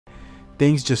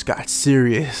things just got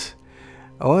serious.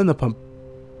 Elena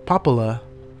Papala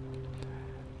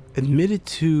admitted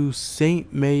to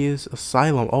St. Maya's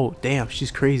asylum. Oh, damn,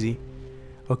 she's crazy.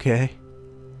 Okay.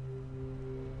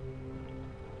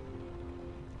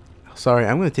 Sorry,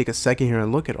 I'm going to take a second here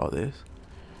and look at all this.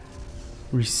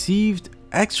 Received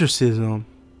exorcism.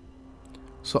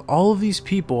 So all of these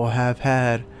people have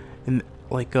had an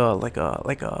like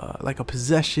a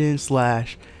possession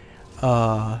slash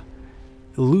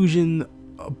illusion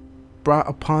brought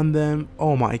upon them.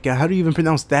 Oh my god, how do you even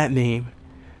pronounce that name?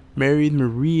 Married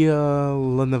Maria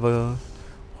Lanova,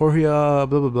 Jorge blah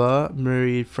blah blah,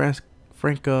 married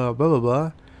Franca blah blah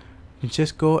blah.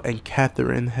 Francesco and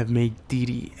Catherine have made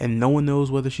Didi, and no one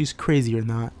knows whether she's crazy or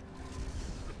not.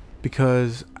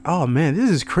 Because, oh man,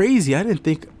 this is crazy. I didn't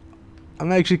think.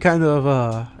 I'm actually kind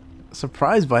of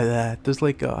surprised by that. There's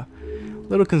like a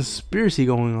little conspiracy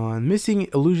going on. Missing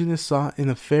illusionist saw an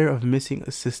affair of missing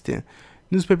assistant.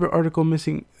 Newspaper article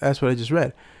missing. That's what I just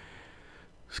read.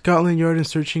 Scotland Yard in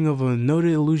searching of a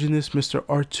noted illusionist, Mr.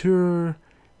 Arthur,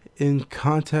 in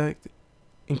connected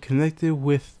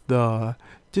with the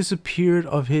disappeared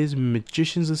of his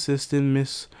magician's assistant,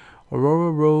 Miss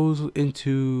Aurora Rose,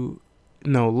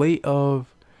 late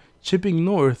of Chipping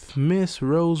North. Miss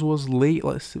Rose was late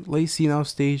seen off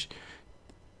stage.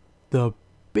 The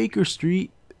Baker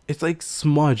Street, it's like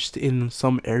smudged in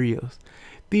some areas.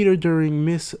 Theater during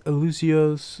Miss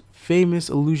Lucia's famous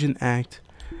illusion act.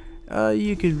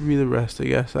 You could read the rest, I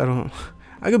guess. I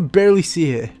could barely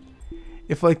see it.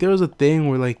 If like there was a thing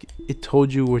where like it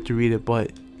told you where to read it,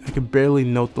 but I could barely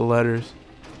note the letters.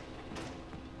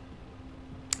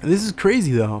 And this is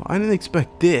crazy though. I didn't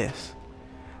expect this.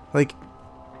 Like,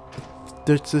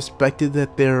 they're suspected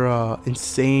that they're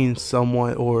insane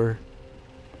somewhat, or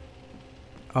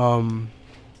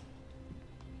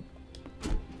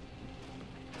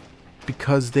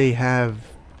because they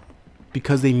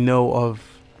know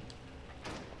of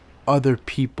other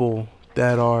people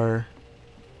that are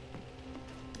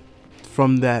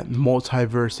from that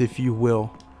multiverse, if you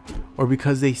will, or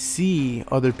because they see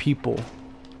other people.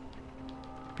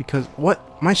 Because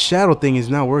what? My shadow thing is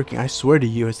not working. I swear to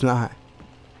you, it's not.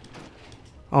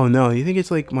 Oh no, you think it's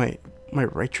like my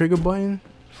right trigger button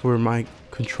for my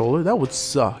controller? That would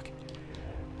suck.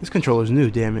 This controller's new,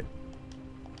 damn it.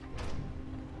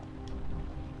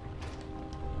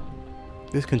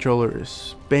 This controller is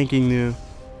spanking new.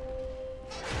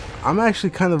 I'm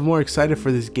actually kind of more excited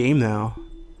for this game now.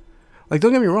 Like,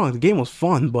 don't get me wrong, the game was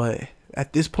fun, but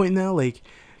at this point now, like,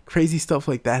 crazy stuff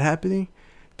like that happening.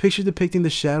 Picture depicting the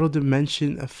shadow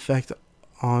dimension effect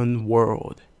on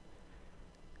world.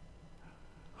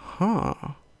 Huh.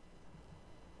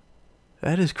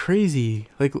 That is crazy.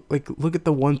 Like look at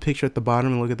the one picture at the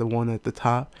bottom and look at the one at the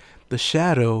top. The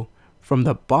shadow from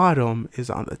the bottom is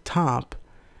on the top.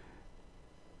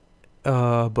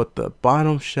 But the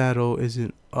bottom shadow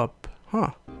isn't up.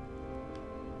 Huh.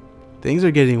 Things are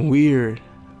getting weird.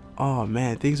 Oh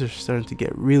man, things are starting to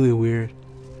get really weird.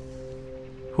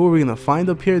 Who are we gonna find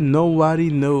up here? Nobody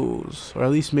knows. Or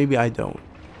at least maybe I don't.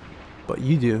 But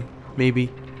you do. Maybe.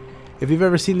 If you've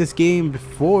ever seen this game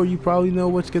before, you probably know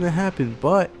what's gonna happen.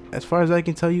 But as far as I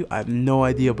can tell you, I have no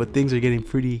idea. But things are getting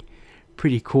pretty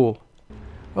cool.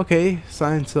 Okay,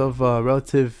 signs of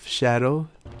relative shadow.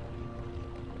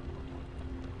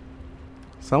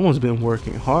 Someone's been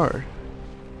working hard.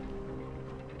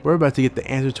 We're about to get the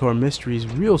answer to our mysteries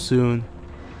real soon.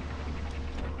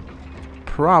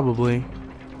 Probably.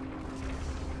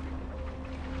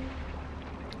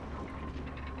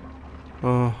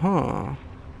 Uh-huh.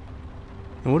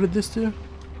 And what did this do?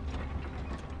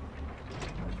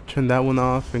 Turn that one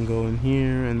off and go in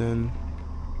here and then...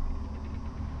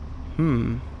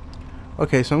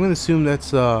 Okay, so I'm gonna assume that's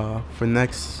for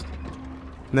next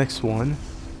one.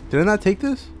 Did I not take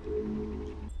this?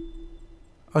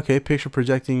 Okay, picture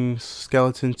projecting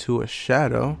skeleton to a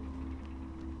shadow.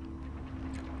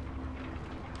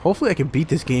 Hopefully I can beat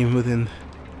this game within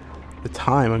the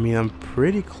time. I mean, I'm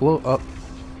pretty close up.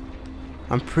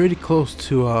 I'm pretty close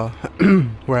to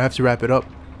where I have to wrap it up,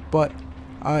 but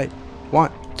I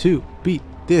want to beat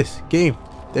this game.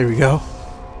 There we go.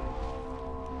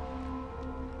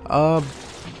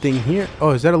 Thing here.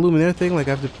 Oh, is that a Luminaire thing? Like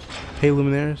I have to pay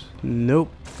Luminaires? Nope.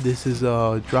 This is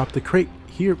drop the crate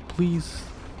here, please.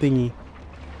 Thingy.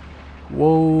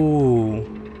 Whoa.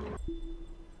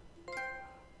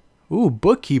 Ooh,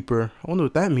 bookkeeper. I wonder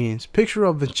what that means. Picture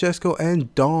of Francesco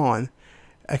and Dawn.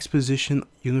 Exposition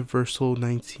Universal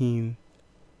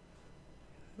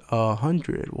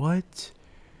 1900. What?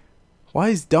 Why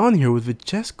is Dawn here with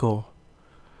Francesco?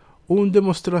 Une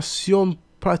demonstration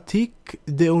pratique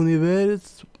de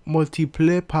univers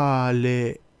multiplié par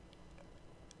les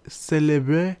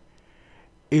célèbres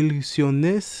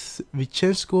illusionnistes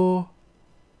Vincenzo,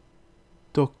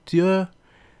 docteur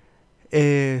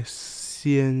et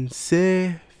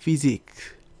sciences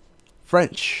physiques.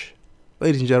 French.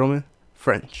 Ladies and gentlemen,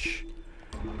 French.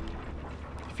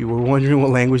 If you were wondering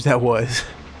what language that was.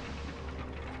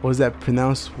 Was that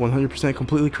pronounced 100%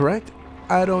 completely correct?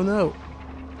 I don't know.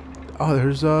 Oh,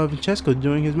 there's Vincenzo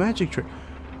doing his magic trick.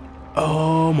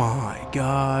 Oh my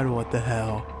god, what the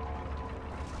hell.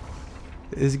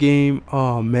 This game,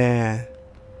 oh man.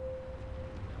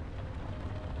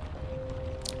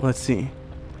 Let's see.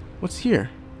 What's here?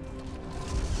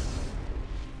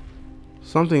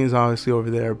 Something is obviously over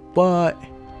there, but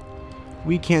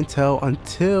we can't tell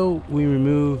until we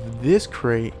remove this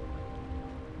crate.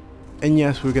 And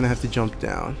yes, we're gonna have to jump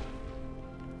down.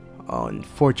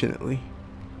 Unfortunately.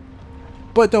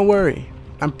 But don't worry.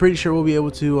 I'm pretty sure we'll be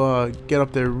able to get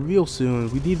up there real soon.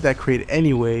 We need that crate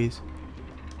anyways.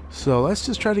 So let's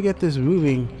just try to get this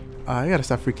moving. I gotta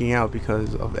stop freaking out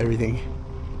because of everything.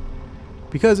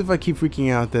 Because if I keep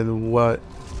freaking out, then what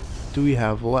do we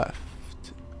have left?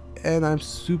 And I'm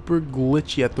super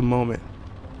glitchy at the moment.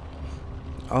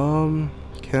 Can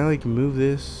I like move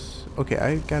this? Okay,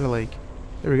 I gotta like,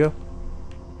 there we go.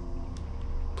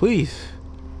 Please.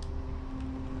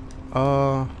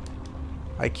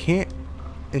 I can't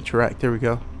interact. There we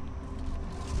go.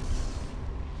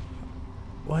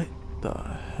 What the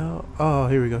hell? Oh,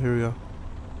 here we go. Here we go.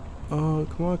 Oh,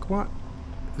 come on, come on.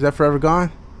 Is that forever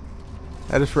gone?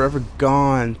 That is forever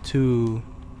gone to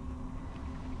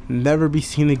never be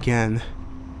seen again.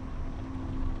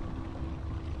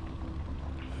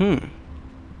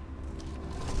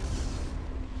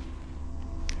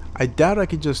 I doubt I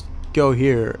could just go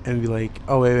here and be like,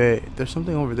 oh wait, there's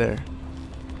something over there.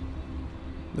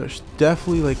 There's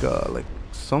definitely like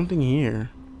something here.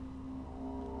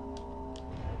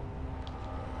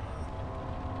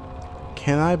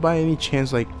 Can I by any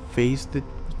chance like phase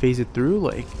it through?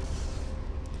 Like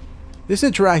this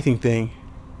interacting thing.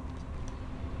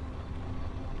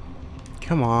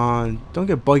 Come on, don't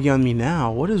get buggy on me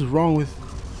now. What is wrong with,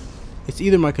 it's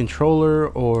either my controller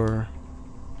or,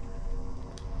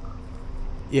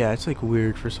 yeah, it's like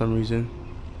weird for some reason.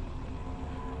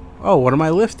 Oh, what am I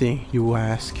lifting, you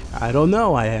ask? I don't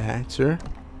know, I answer.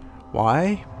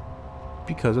 Why?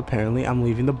 Because apparently I'm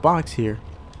leaving the box here.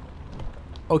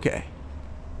 Okay.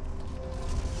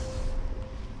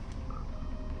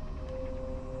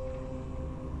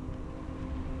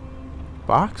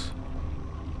 Box?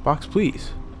 Box,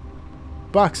 please.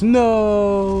 Box,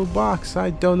 no! Box, I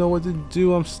don't know what to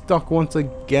do. I'm stuck once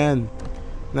again.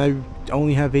 And I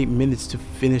only have 8 minutes to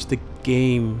finish the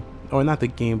game. Or not the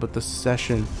game, but the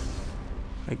session.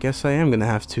 I guess I am gonna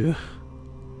have to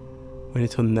wait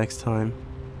until next time.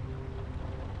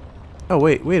 Oh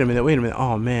wait a minute.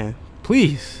 Oh man,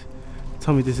 please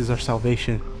tell me this is our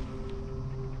salvation.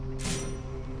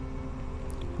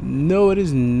 No, it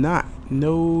is not.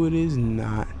 No, it is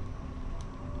not.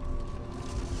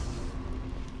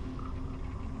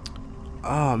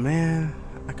 Oh man,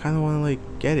 I kind of want to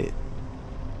like get it.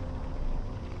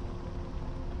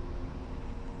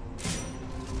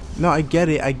 No, I get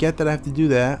it. I get that I have to do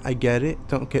that. I get it.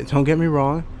 Don't get me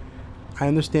wrong. I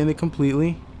understand it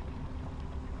completely.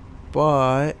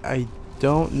 But I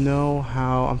don't know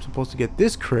how I'm supposed to get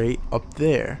this crate up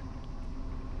there.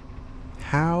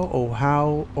 How?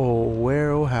 Oh,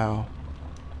 where? Oh, how?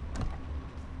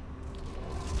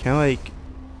 Can I like...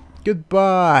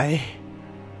 Goodbye.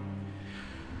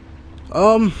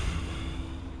 You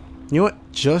know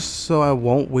what? Just so I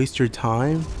won't waste your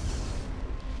time,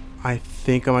 I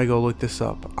think I might go look this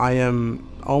up. I am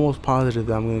almost positive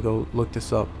that I'm gonna go look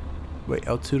this up. Wait,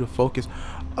 L2 to focus.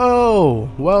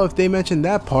 Oh, well, if they mentioned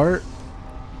that part,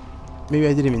 maybe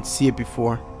I didn't even see it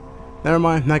before. Never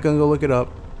mind, not gonna go look it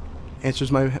up.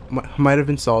 Answers might have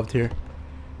been solved here.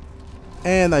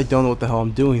 And I don't know what the hell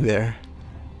I'm doing there.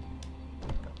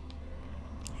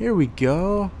 Here we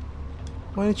go.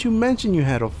 Why didn't you mention you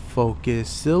had a focus,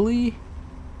 silly?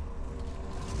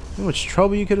 How much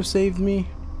trouble you could have saved me.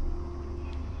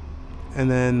 And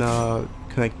then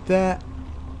connect that,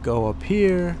 go up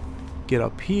here, get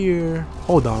up here.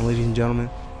 Hold on, ladies and gentlemen.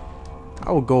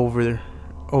 I will go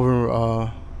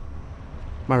over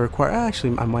my require.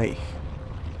 Actually, I might.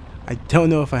 I don't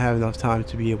know if I have enough time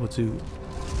to be able to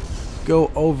go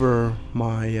over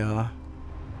my.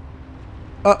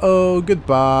 Uh-oh,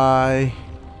 goodbye.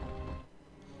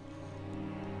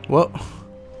 Well.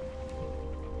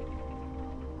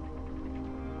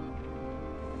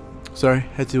 Sorry,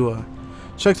 had to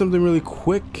check something really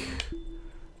quick.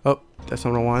 Oh, that's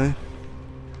not what I wanted.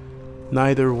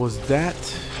 Neither was that.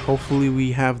 Hopefully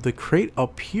we have the crate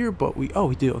up here, but we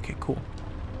do. Okay, cool.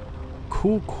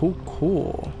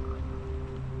 Cool.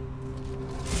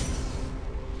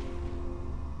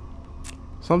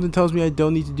 Something tells me I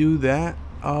don't need to do that.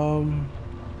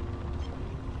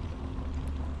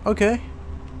 Okay.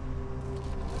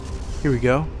 Here we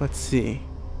go. Let's see.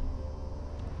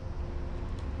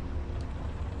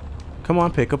 Come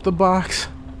on, pick up the box.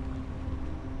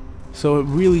 So it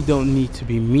really don't need to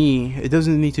be me. It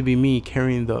doesn't need to be me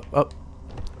carrying the... Oh.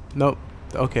 Nope.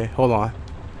 Okay, hold on.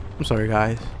 I'm sorry,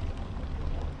 guys.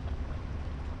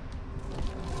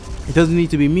 It doesn't need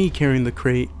to be me carrying the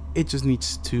crate. It just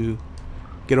needs to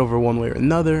get over one way or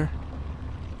another.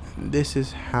 And this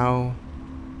is how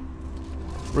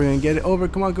we're gonna get it over.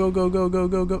 Come on,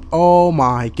 go. Oh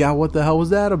my god, what the hell was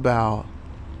that about?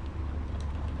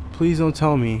 Please don't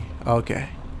tell me. Okay.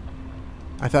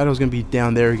 I thought it was gonna be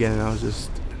down there again, and that was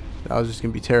just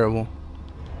gonna be terrible.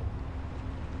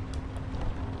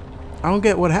 I don't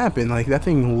get what happened. Like, that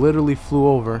thing literally flew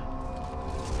over.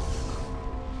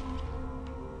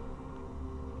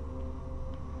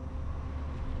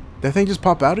 That thing just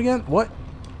popped out again? What?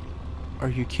 Are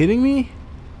you kidding me?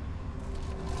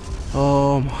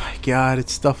 Oh my god,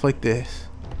 it's stuff like this.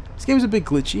 This game's a bit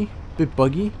glitchy, a bit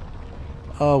buggy.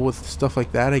 With stuff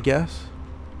like that, I guess.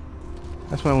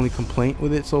 That's my only complaint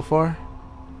with it so far.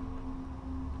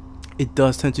 It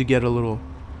does tend to get a little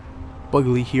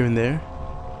buggly here and there.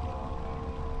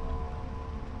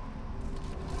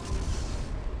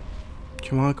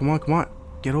 Come on.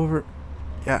 Get over.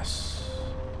 Yes.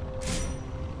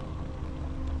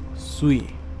 Sweet.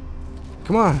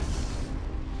 Come on.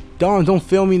 Dawn, don't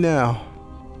fail me now.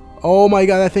 Oh my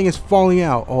god, that thing is falling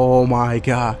out. Oh my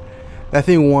god. That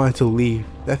thing wanted to leave.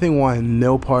 That thing wanted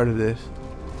no part of this.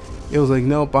 It was like,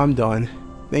 nope, I'm done.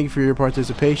 Thank you for your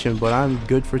participation, but I'm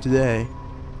good for today.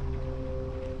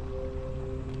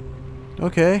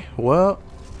 Okay, well,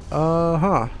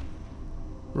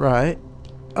 right.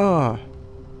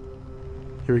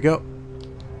 Here we go.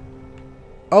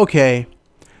 Okay.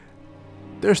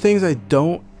 There's things I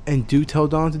don't and do tell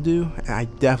Dawn to do, and I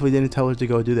definitely didn't tell her to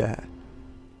go do that.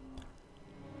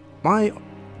 My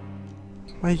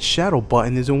shadow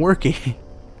button isn't working.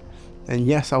 And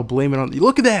yes, I'll blame it on...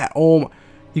 Look at that! Oh,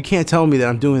 you can't tell me that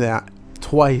I'm doing that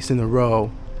twice in a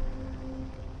row.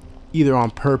 Either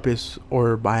on purpose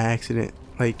or by accident.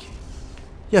 Like,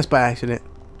 yes, by accident.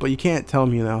 But you can't tell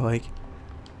me, you know, like...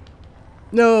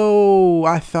 No!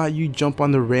 I thought you'd jump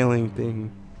on the railing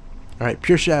thing. Alright,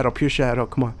 pure shadow,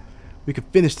 come on. We can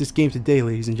finish this game today,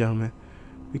 ladies and gentlemen.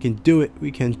 We can do it,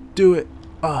 Here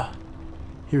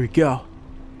we go.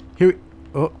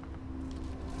 Oh.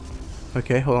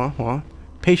 Okay, hold on.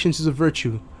 Patience is a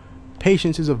virtue.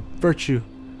 Patience is a virtue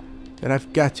that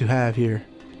I've got to have here.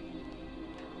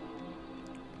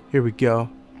 Here we go.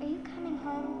 Are you coming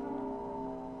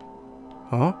home?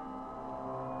 Huh?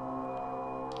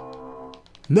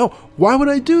 No, why would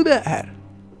I do that?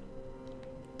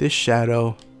 This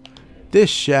shadow.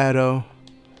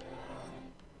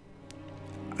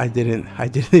 I didn't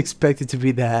expect it to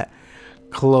be that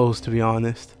close, to be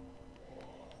honest.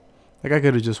 Like, I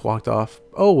could have just walked off.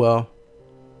 Oh well.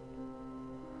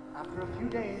 After a few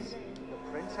days, the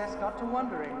princess got to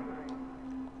wondering.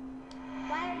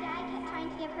 Why our dad kept trying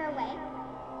to give her away?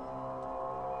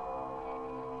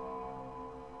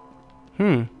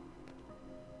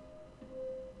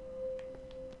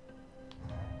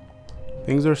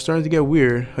 Things are starting to get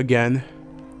weird again.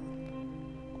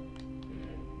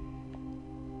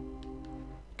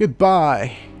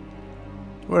 Goodbye.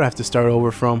 Where do I have to start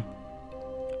over from?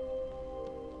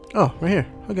 Oh, right here.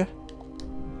 Okay.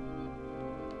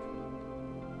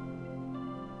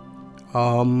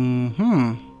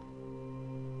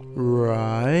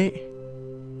 Right.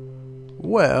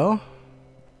 Well,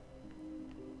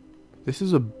 this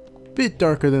is a bit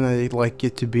darker than I'd like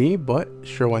it to be, but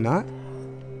sure, why not?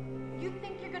 You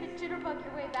think you're gonna jitterbug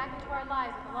your way back into our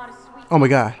lives with a lot of sweet... Oh my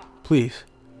god, please.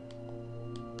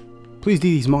 Please,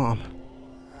 Didi's mom.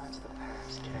 That's the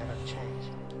past, cannot change.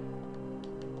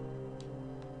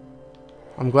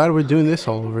 I'm glad we're doing this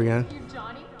all over again. You,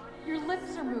 Johnny, your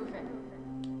lips are moving.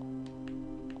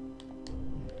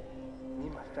 Me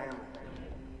and my family.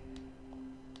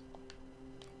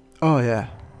 Oh yeah.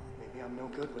 Maybe I'm no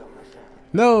good without my family.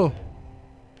 No.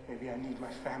 Maybe I need my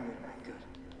family to make good.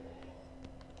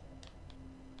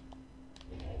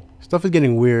 Stuff is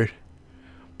getting weird.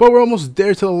 But we're almost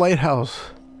there to the lighthouse.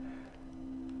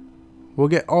 We'll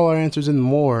get all our answers and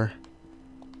more.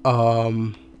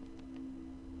 Oh,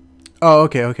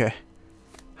 okay.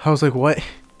 I was like, what?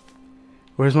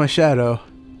 Where's my shadow?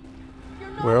 You're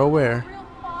not Where, oh, where? a real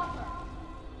father.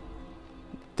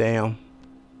 Damn.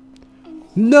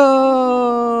 No!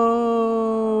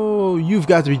 You've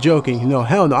got to be joking. No,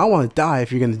 hell no. I want to die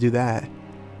if you're going to do that.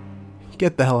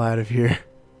 Get the hell out of here.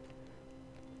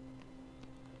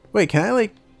 Wait, can I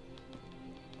like...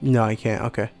 No, I can't.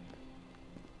 Okay.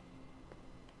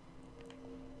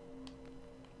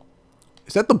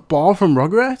 Is that the ball from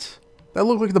Rugrats? That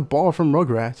looked like the ball from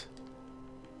Rugrats.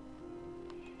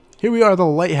 Here we are at the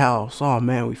lighthouse. Oh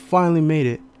man, we finally made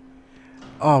it.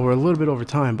 Oh, we're a little bit over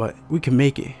time, but we can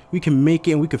make it. We can make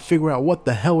it, and we can figure out what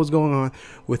the hell is going on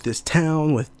with this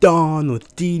town, with Dawn,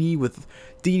 with Didi, with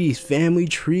Didi's family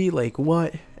tree. Like,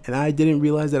 what? And I didn't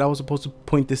realize that I was supposed to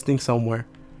point this thing somewhere.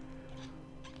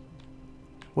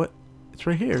 What? It's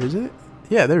right here, isn't it?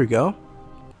 Yeah, there we go.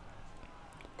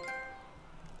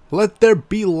 Let there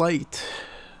be light.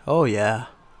 Oh, yeah.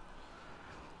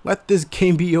 Let this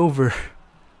game be over.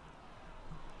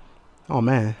 Oh,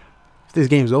 man. If this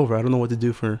game's over, I don't know what to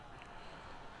do for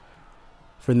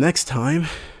next time.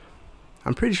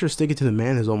 I'm pretty sure Sticking to the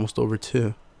Man is almost over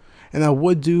too. And I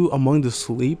would do Among the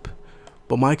Sleep,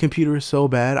 but my computer is so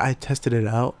bad. I tested it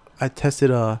out. I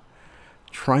tested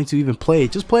trying to even play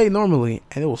it. Just play it normally,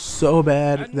 and it was so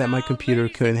bad that my computer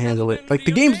couldn't handle it. Like,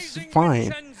 the game's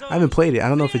fine. I haven't played it. I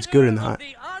don't know if it's good or not.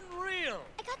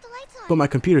 But my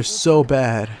computer's so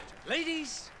bad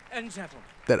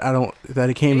that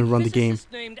it can't even run the game.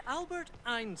 Named Albert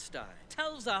Einstein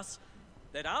tells us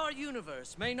that our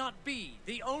universe may not be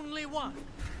the only one.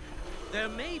 There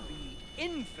may be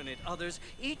infinite others,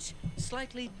 each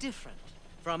slightly different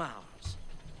from ours.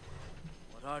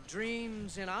 What are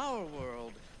dreams in our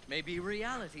world may be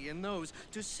reality in those.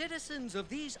 To citizens of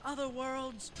these other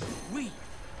worlds, we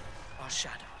are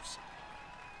shadows.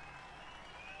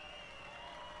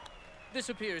 This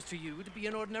appears to you to be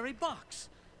an ordinary box,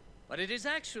 but it is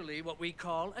actually what we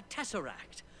call a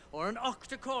tesseract, or an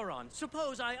octocoron.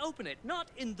 Suppose I open it, not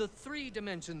in the 3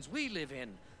 dimensions we live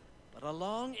in, but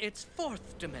along its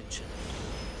 4th dimension.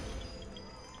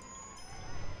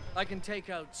 I can take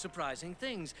out surprising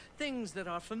things, things that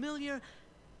are familiar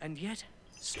and yet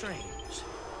strange.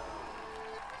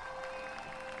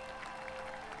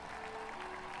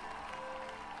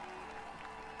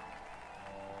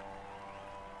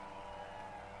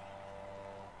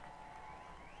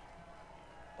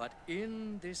 But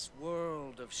in this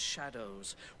world of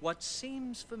shadows, what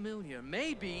seems familiar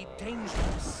may be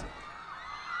dangerous.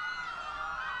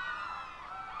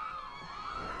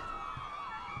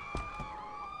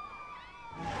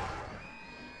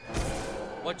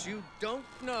 What you don't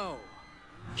know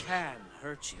can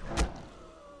hurt you.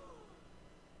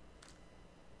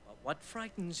 But what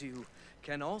frightens you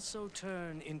can also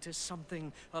turn into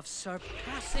something of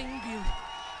surpassing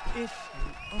beauty if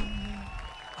you only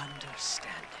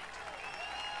understand it.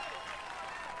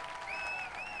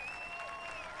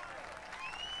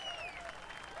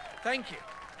 Thank you.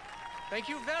 Thank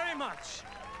you very much.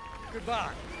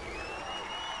 Goodbye.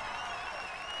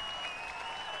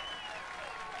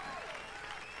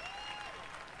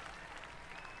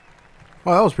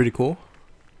 Oh, that was pretty cool.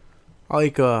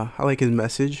 I like his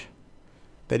message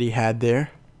that he had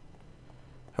there.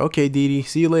 Okay, Didi,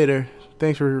 see you later.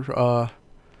 Thanks for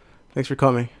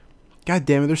coming. God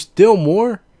damn it, there's still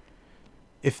more?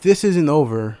 If this isn't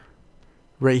over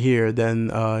right here, then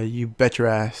you bet your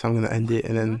ass I'm gonna end it,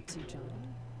 and then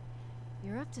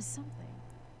You're up to something,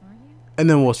 aren't you? and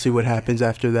then we'll see what happens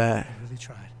after that. I really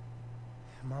tried.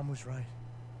 Mom was right.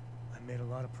 I made a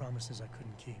lot of promises I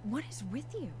couldn't keep. What is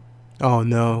with you? Oh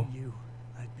no. You,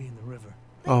 I'd be in the river.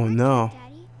 Oh no.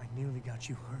 Daddy, I nearly got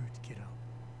you hurt, kiddo.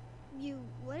 you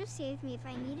would have saved me if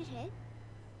I needed it.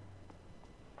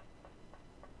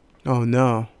 Oh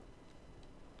no.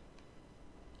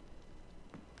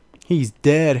 He's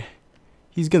dead.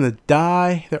 He's gonna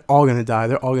die. They're all gonna die.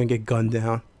 They're all gonna get gunned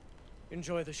down.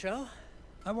 Enjoy the show?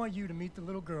 I want you to meet the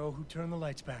little girl who turned the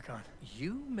lights back on.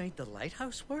 You made the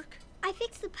lighthouse work? I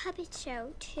fixed the puppet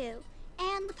show, too.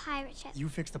 And the pirate ship. You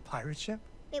fixed the pirate ship?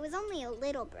 It was only a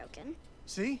little broken.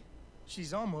 See?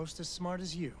 She's almost as smart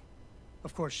as you.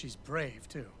 Of course, she's brave,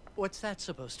 too. What's that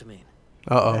supposed to mean?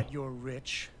 Uh-oh. That you're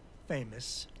rich,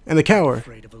 famous, And the coward.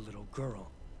 afraid of a little girl.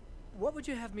 What would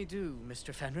you have me do,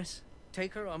 Mr. Fenris?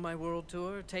 Take her on my world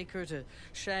tour? Take her to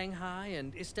Shanghai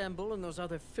and Istanbul and those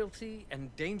other filthy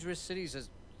and dangerous cities as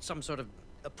some sort of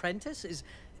apprentice?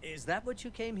 Is that what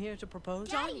you came here to propose?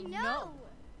 Daddy, no!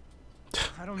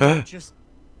 I don't know, just...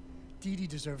 Didi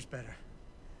deserves better.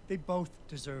 They both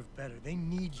deserve better. They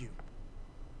need you.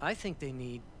 I think they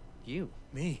need you.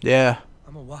 Me? Yeah.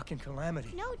 I'm a walking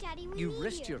calamity. No, Daddy, we You need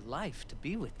risked you. your life to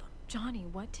be with them. Johnny,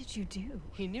 what did you do?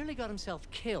 He nearly got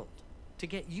himself killed to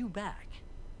get you back.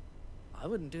 I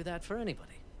wouldn't do that for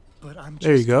anybody. but I'm just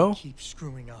There you go. gonna keep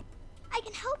screwing up. I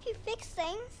can help you fix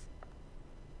things.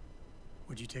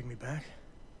 Would you take me back?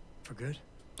 For good?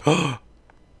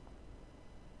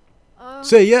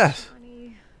 Say yes.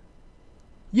 Honey.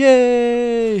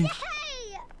 Yay!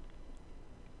 Hey!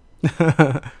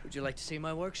 Would you like to see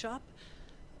my workshop?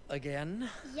 Again?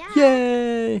 Yeah.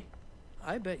 Yay!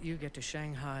 I bet you get to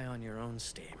Shanghai on your own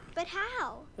steam. But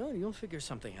how? Well, you'll figure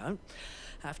something out.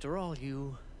 After all,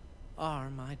 you are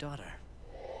my daughter.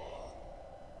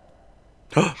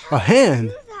 A hand.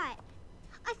 Do that.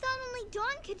 I thought only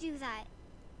Dawn could do that.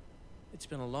 It's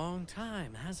been a long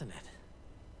time, hasn't it?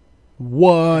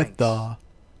 What Thanks the?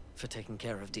 for taking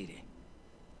care of Didi.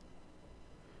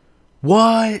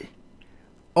 What?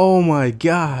 Oh my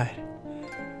god.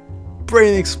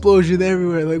 Brain explosion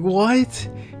everywhere. Like, what?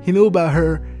 He knew about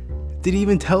her. Did he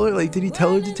even tell her? Like, did he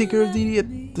tell her to take care of Didi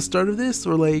at the start of this?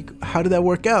 Or, like, how did that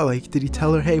work out? Like, did he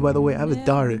tell her, hey, by the way, I have a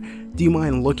daughter. Do you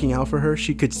mind looking out for her?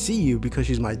 She could see you because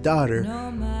she's my daughter.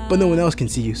 But no one else can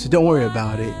see you, so don't worry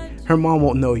about it. Her mom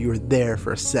won't know you were there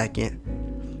for a second.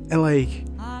 And, like,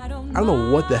 I don't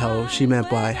know what the hell she meant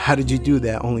by, how did you do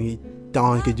that? Only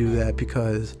Dawn could do that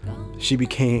because he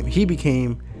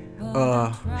became a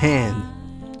hand.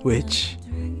 Which,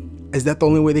 is that the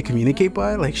only way they communicate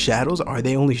by? Like, shadows? Are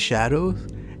they only shadows?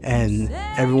 And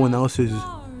everyone else is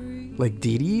like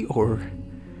Didi? Or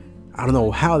I don't know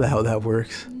how the hell that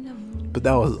works. But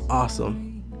that was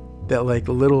awesome. That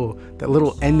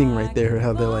little ending right there,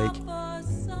 how they're like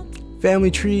family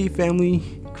tree,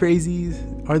 family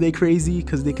crazies. Are they crazy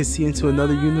because they could see into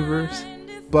another universe?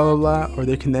 Blah blah blah. Or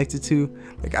they're connected to.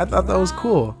 Like, I thought that was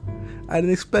cool. I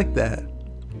didn't expect that.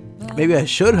 Maybe I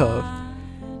should have,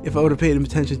 if I would have paid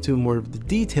attention to more of the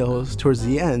details towards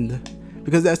the end,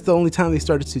 because that's the only time they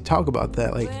started to talk about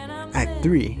that, like Act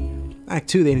 3. Act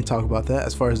 2, they didn't talk about that,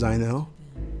 as far as I know.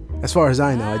 As far as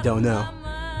I know, I don't know.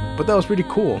 But that was pretty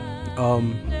cool.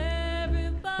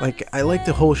 Like, I like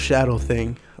the whole shadow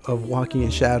thing of walking in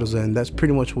shadows, and that's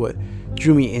pretty much what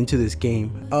drew me into this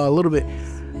game. A little bit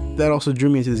that also drew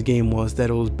me into this game was that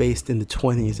it was based in the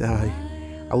 20s.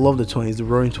 I love the 20s, the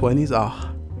roaring 20s.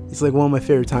 It's like one of my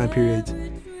favorite time periods.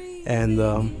 And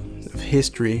of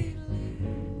history.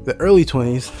 The early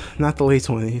 20s, not the late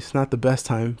 20s, not the best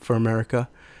time for America.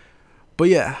 But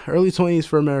yeah, early 20s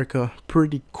for America,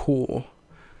 pretty cool.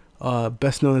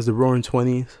 Best known as the Roaring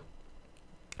 20s.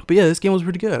 But yeah, this game was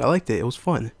pretty good. I liked it. It was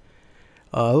fun.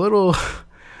 A little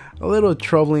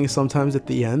troubling sometimes at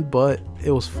the end, but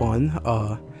it was fun.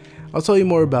 I'll tell you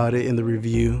more about it in the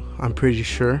review, I'm pretty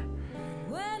sure.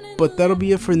 But that'll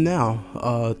be it for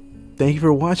now. Thank you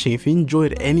for watching. If you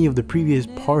enjoyed any of the previous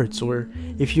parts, or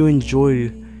if you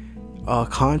enjoyed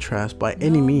Contrast by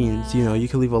any means, you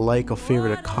can leave a like, a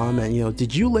favorite, a comment.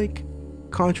 Did you like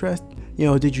Contrast?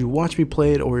 Did you watch me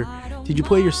play it, or did you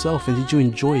play it yourself and did you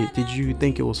enjoy it? Did you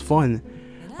think it was fun?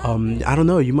 I don't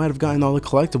know, you might have gotten all the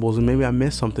collectibles and maybe I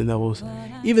missed something that was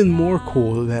even more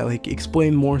cool, that like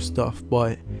explained more stuff.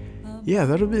 But yeah,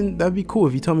 that'd be cool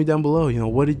if you tell me down below,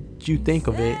 what did you think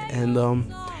of it? And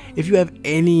if you have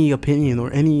any opinion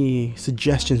or any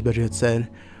suggestions, better yet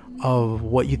said, of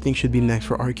what you think should be next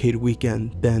for Arcade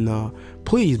Weekend, then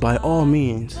please, by all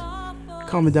means,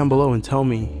 comment down below and tell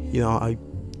me. I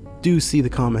do see the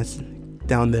comments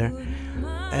down there.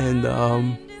 And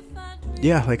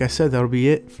yeah, like I said, that'll be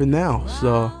it for now.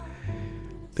 So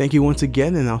thank you once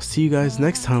again, and I'll see you guys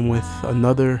next time with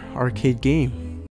another arcade game.